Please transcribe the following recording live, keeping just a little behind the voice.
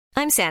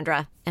I'm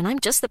Sandra, and I'm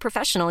just the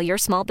professional your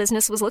small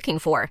business was looking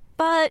for.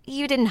 But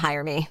you didn't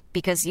hire me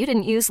because you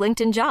didn't use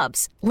LinkedIn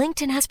Jobs.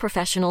 LinkedIn has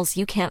professionals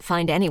you can't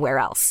find anywhere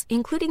else,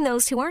 including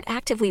those who aren't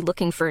actively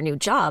looking for a new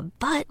job,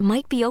 but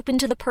might be open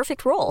to the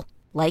perfect role,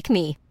 like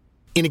me.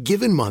 In a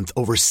given month,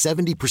 over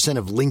 70%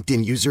 of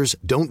LinkedIn users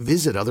don't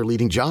visit other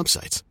leading job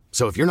sites.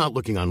 So if you're not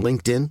looking on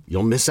LinkedIn,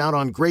 you'll miss out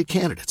on great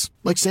candidates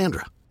like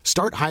Sandra.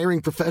 Start hiring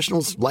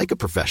professionals like a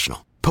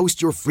professional.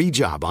 Post your free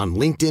job on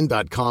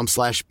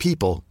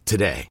linkedin.com/people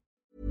today.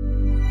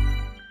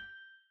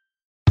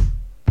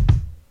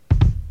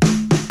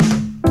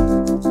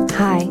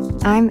 Hi,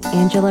 I'm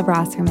Angela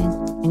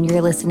Brosserman, and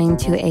you're listening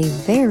to a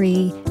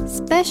very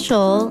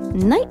special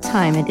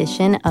nighttime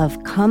edition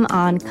of Come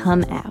On,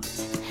 Come Out,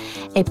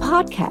 a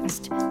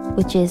podcast,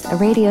 which is a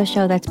radio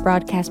show that's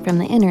broadcast from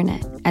the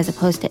internet as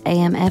opposed to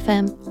AM,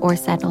 FM, or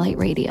satellite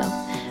radio,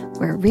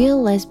 where real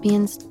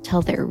lesbians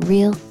tell their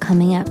real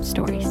coming out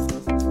stories.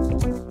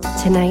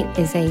 Tonight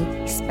is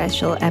a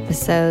special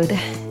episode.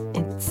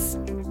 It's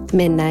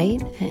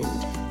midnight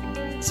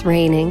and it's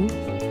raining.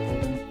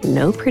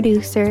 No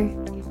producer,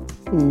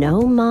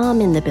 no mom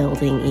in the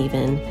building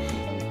even.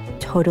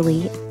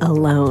 Totally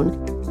alone.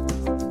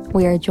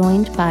 We are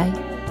joined by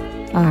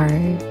our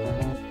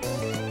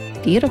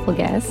beautiful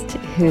guest,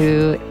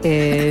 who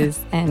is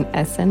an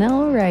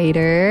SNL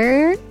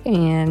writer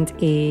and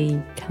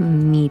a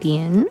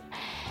comedian,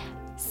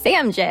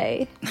 Sam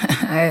J.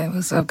 Hey,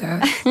 what's up,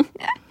 guys?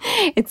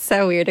 It's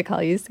so weird to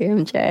call you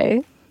Sam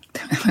J.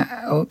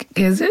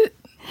 Okay, is it?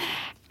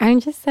 I'm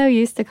just so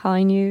used to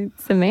calling you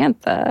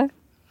Samantha.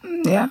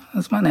 Yeah,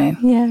 that's my name.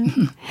 Yeah.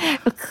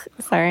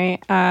 Sorry.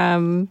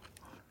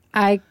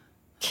 I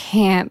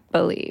can't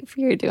believe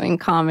you're doing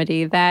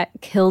comedy. That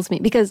kills me.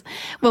 Because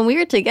when we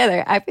were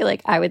together, I feel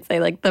like I would say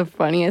like the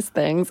funniest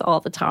things all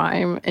the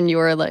time. And you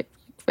were like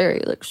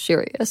very like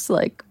serious,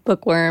 like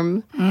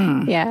bookworm.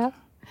 Yeah.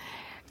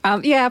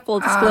 Yeah,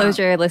 full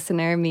disclosure,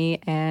 listener, me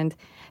and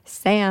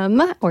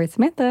Sam, or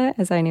Samantha,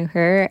 as I knew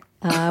her,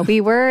 we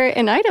were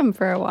an item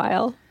for a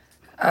while.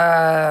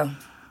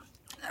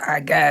 I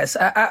guess.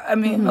 I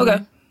mean, okay.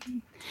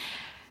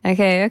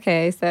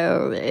 Okay.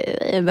 So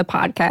the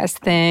podcast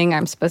thing,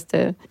 I'm supposed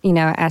to,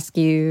 ask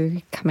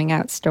you coming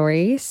out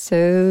stories.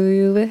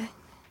 So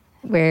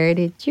where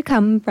did you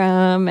come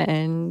from?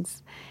 And,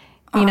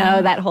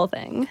 that whole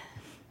thing.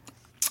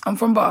 I'm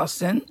from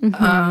Boston.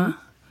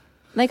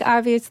 Like,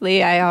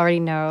 obviously, I already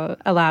know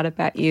a lot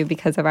about you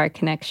because of our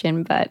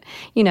connection, but,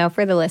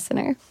 for the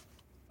listener.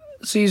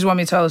 So you just want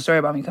me to tell a story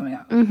about me coming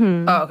out?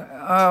 Mm-hmm. Oh,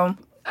 okay.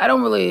 I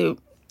don't really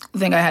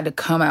think I had to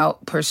come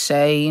out per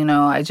se.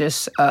 I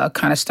just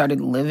kind of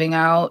started living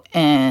out,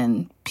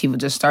 and people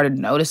just started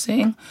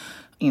noticing.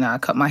 I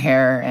cut my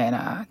hair, and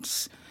I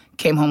just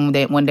came home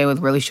one day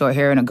with really short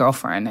hair and a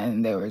girlfriend,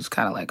 and they were just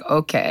kind of like,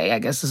 okay, I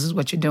guess this is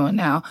what you're doing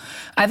now.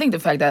 I think the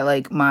fact that,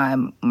 like, my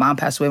mom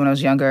passed away when I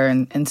was younger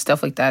and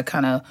stuff like that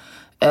kind of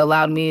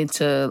allowed me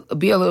to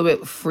be a little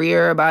bit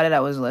freer about it.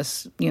 I was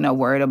less,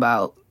 worried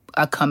about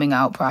a coming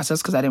out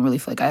process because I didn't really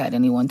feel like I had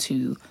anyone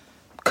to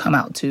come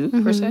out to,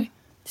 per se.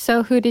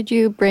 So who did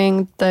you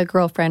bring the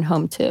girlfriend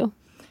home to?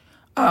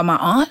 My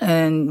aunt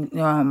and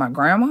my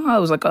grandma. It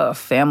was like a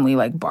family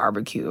like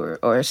barbecue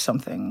or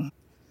something.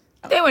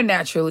 They were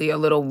naturally a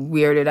little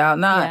weirded out,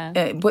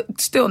 but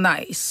still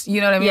nice.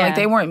 You know what I mean? Yeah. Like,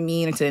 they weren't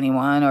mean to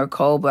anyone or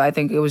cold, but I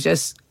think it was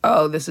just,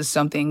 this is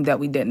something that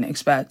we didn't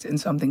expect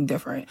and something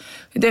different.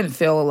 It didn't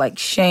feel like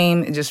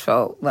shame. It just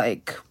felt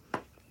like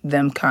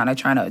them kind of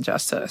trying to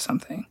adjust to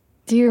something.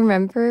 Do you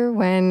remember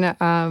when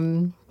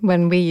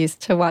we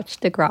used to watch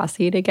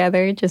Degrassi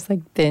together, just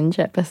like binge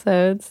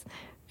episodes?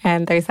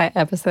 And there's that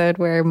episode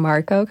where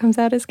Marco comes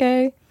out as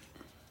gay?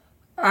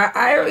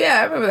 I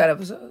remember that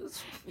episode.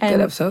 It's a good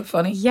episode,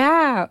 funny.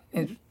 Yeah.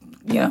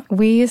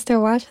 We used to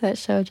watch that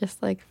show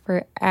just like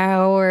for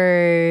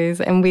hours,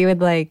 and we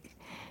would like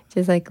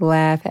just like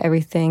laugh at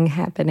everything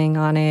happening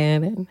on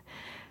it. And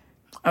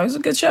it was a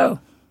good show.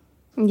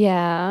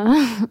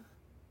 Yeah.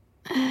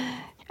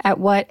 At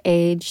what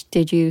age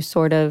did you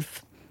sort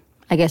of,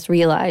 I guess,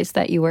 realize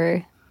that you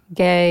were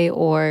gay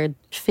or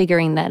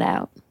figuring that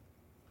out?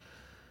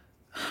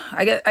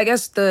 I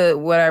guess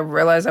when I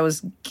realized I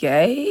was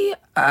gay,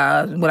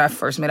 when I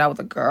first made out with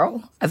a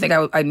girl, I think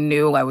I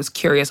knew I was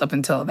curious up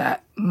until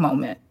that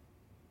moment.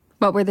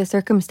 What were the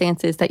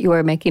circumstances that you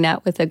were making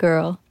out with a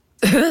girl?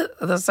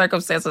 The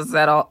circumstances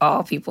that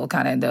all people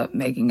kind of end up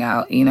making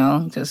out,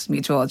 just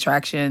mutual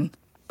attraction.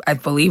 I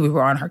believe we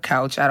were on her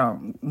couch. I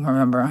don't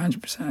remember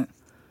 100%.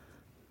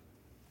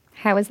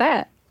 How was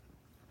that?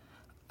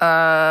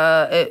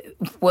 It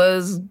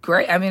was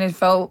great. I mean, it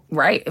felt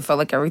right. It felt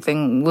like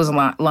everything was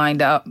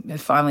lined up.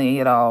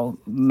 It all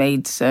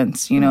made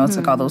sense. It's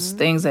like all those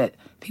things that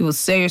people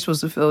say you're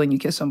supposed to feel when you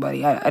kiss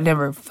somebody. I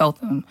never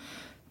felt them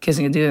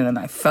kissing a dude, and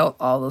I felt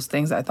all those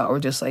things that I thought were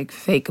just like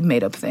fake,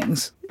 made-up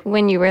things.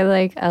 When you were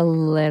like a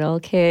little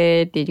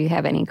kid, did you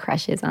have any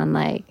crushes on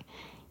like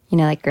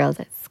girls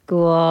at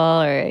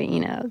school or?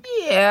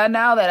 Yeah,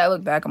 now that I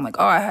look back, I'm like,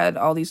 I had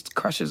all these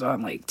crushes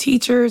on like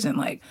teachers and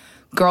like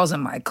girls in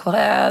my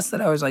class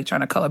that I was like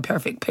trying to color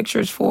perfect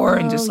pictures for,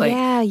 and just like,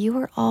 yeah, you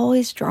were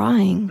always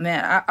drawing.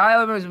 man, I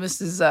remember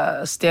Mrs.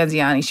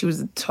 Stanziani. She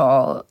was a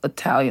tall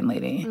Italian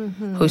lady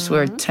who used to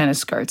wear tennis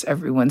skirts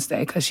every Wednesday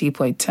because she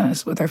played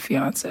tennis with her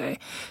fiance.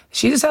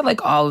 She just had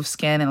like olive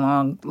skin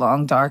and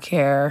long dark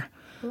hair,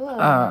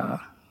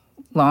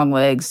 long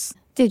legs.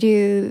 Did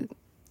you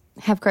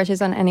have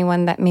crushes on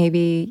anyone that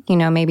maybe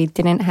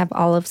didn't have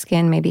olive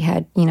skin, maybe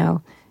had,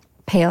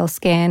 pale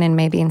skin, and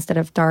maybe instead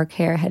of dark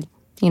hair had,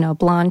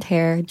 blonde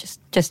hair,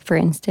 just for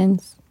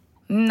instance?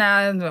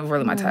 Nah, not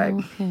really my type.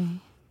 Okay.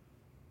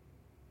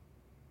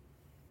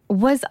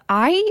 Was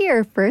I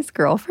your first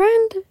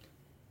girlfriend?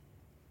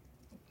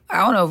 I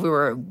don't know if we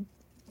were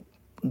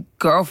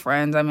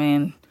girlfriends. I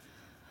mean,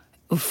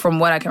 from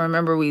what I can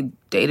remember, we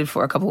dated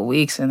for a couple of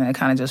weeks and then it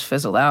kind of just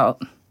fizzled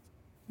out.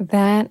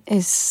 That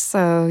is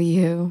so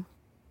you.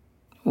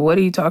 What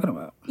are you talking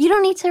about? You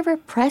don't need to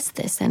repress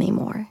this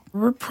anymore.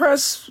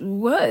 Repress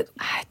what?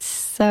 It's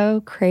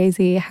so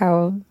crazy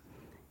how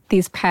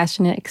these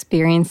passionate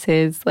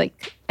experiences,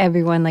 like,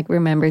 everyone, like,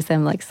 remembers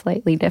them, like,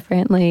 slightly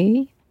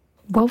differently.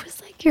 What was,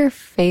 like, your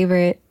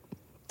favorite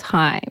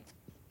time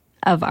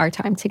of our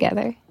time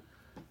together?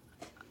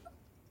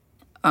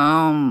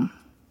 I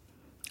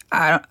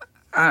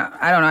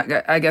don't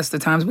know. I guess the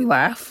times we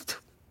laughed.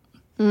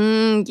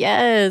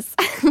 Yes.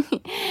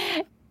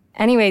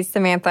 Anyways,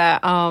 Samantha,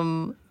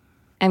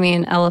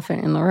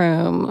 elephant in the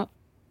room.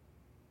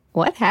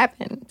 What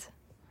happened?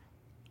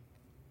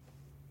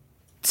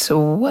 So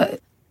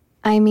what?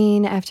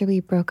 After we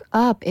broke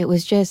up, it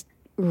was just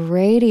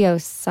radio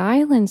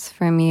silence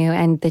from you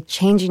and the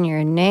change in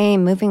your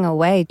name, moving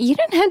away. You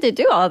didn't have to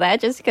do all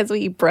that just because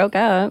we broke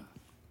up.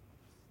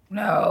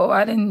 No,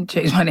 I didn't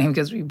change my name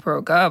because we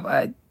broke up.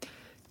 I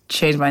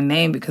changed my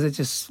name because it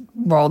just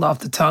rolled off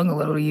the tongue a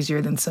little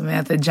easier than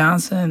Samantha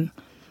Johnson.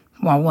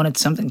 Well, I wanted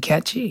something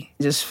catchy.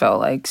 It just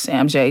felt like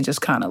Sam J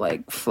just kind of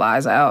like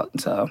flies out,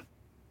 so.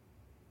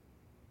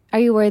 Are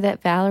you worried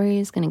that Valerie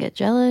is going to get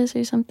jealous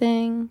or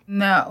something?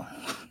 No.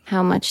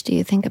 How much do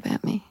you think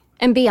about me?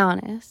 And be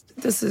honest.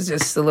 This is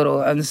just a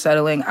little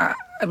unsettling. I'd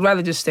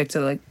rather just stick to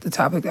like the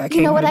topic that I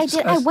came You know what here I to did?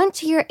 discuss. I went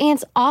to your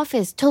aunt's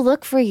office to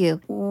look for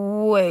you.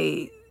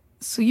 Wait,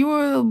 so you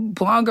were the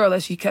blonde girl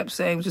that she kept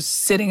saying was just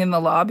sitting in the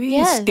lobby,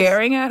 Yes.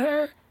 staring at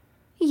her?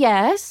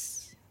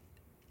 Yes.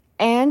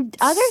 And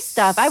other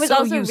stuff. I was So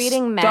also you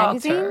reading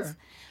stalked magazines. her.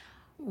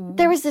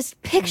 There was this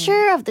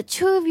picture of the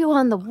two of you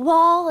on the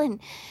wall, and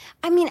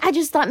I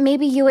just thought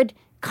maybe you would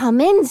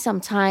come in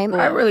sometime.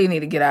 I really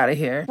need to get out of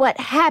here. What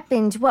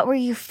happened? What were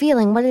you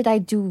feeling? What did I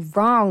do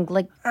wrong?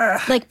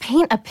 Like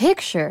paint a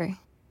picture.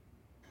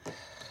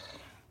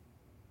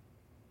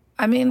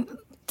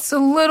 It's a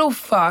little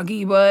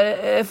foggy, but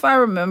if I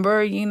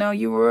remember,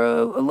 you were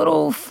a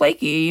little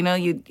flaky.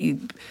 You'd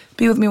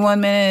be with me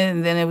one minute,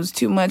 and then it was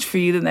too much for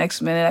you the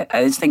next minute.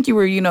 I just think you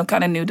were,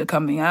 kind of new to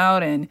coming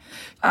out, and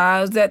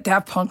I was at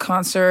Daft Punk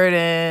concert,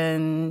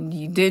 and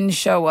you didn't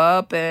show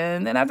up,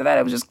 and then after that,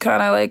 it was just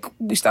kind of like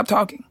we stopped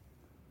talking.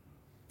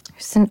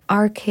 There's an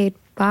Arcade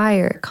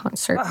Fire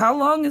concert. How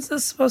long is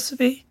this supposed to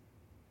be?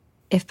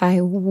 If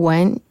I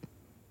went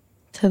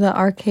to the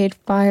Arcade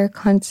Fire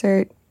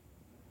concert,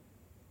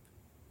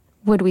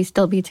 would we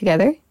still be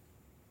together?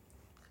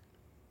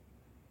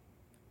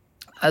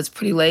 It's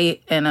pretty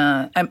late,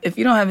 and if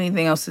you don't have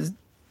anything else to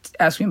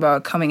ask me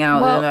about coming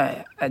out,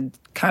 then I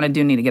kind of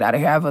do need to get out of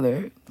here. I have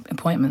other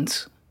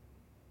appointments.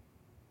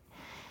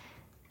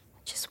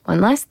 Just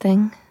one last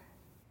thing.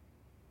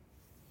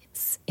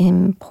 It's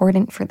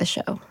important for the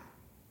show.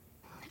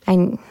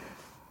 I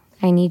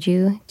need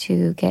you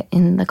to get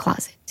in the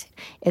closet.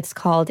 It's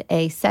called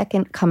a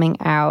second coming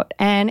out,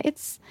 and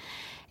it's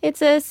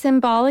a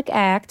symbolic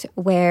act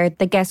where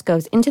the guest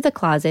goes into the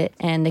closet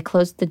and they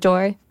close the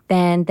door,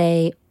 then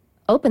they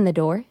open the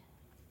door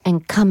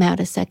and come out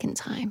a second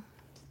time.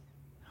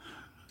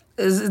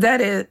 Is that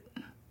it?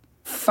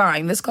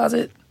 Fine, this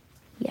closet?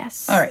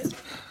 Yes. All right.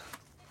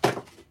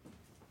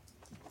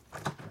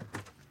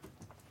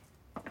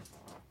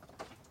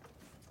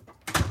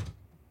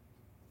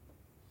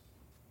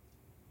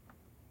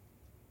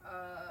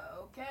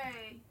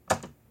 Okay.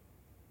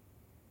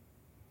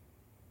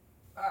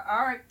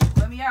 All right,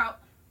 let me out.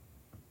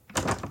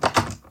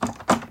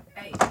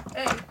 Hey,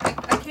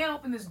 I can't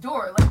open this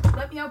door.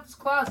 Let me out this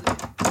closet.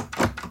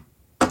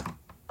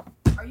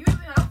 Are you even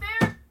out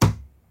there?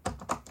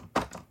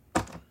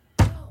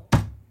 No.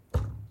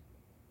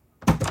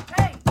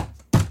 Hey.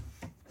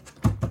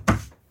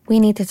 We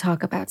need to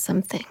talk about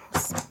some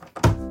things.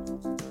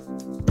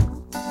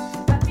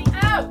 Let me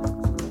out.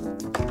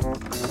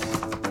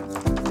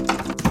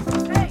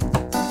 Hey.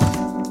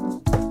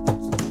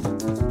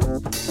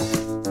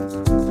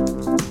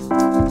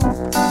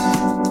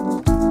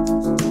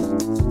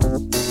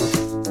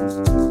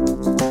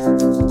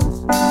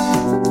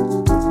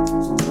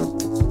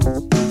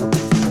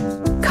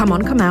 Come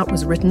On, Come Out was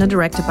was written and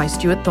directed by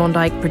Stuart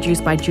Thorndike,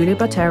 produced by Julia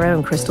Botero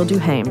and Crystal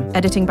Duhame.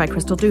 Editing by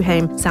Crystal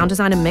Duhame, sound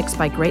design and mix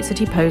by Great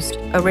City Post,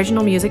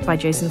 original music by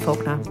Jason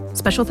Faulkner.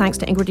 Special thanks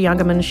to Ingrid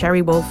Youngerman,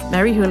 Sherry Wolf,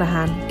 Mary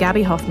Houlihan,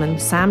 Gabby Hoffman,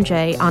 Sam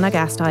J, Anna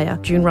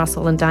Gasteyer, June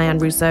Russell, and Diane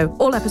Russo.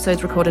 All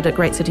episodes recorded at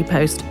Great City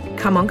Post.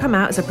 Come On, Come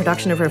Out is a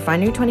production of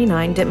Refinery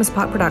 29, Ditmas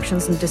Park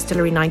Productions, and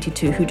Distillery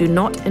 92, who do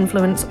not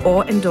influence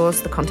or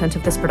endorse the content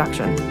of this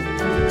production.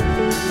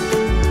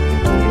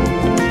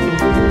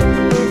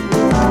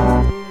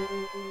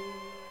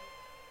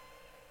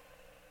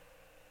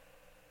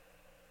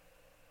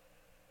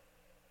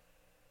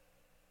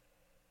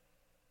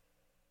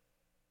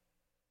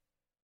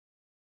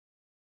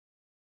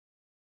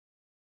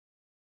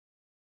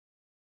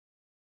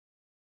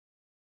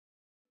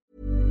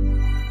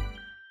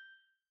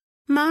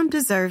 Mom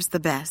deserves the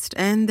best,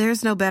 and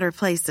there's no better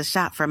place to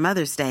shop for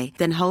Mother's Day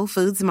than Whole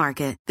Foods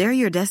Market. They're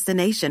your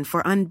destination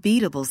for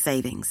unbeatable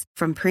savings,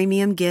 from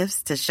premium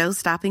gifts to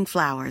show-stopping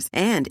flowers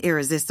and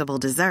irresistible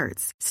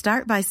desserts.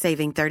 Start by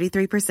saving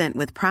 33%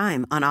 with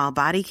Prime on all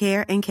body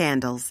care and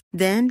candles.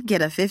 Then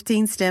get a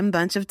 15-stem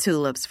bunch of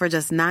tulips for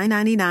just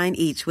 $9.99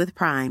 each with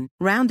Prime.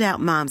 Round out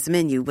Mom's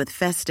menu with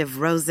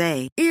festive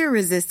rosé,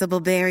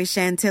 irresistible berry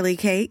chantilly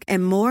cake,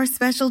 and more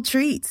special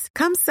treats.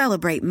 Come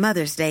celebrate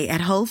Mother's Day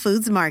at Whole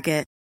Foods Market.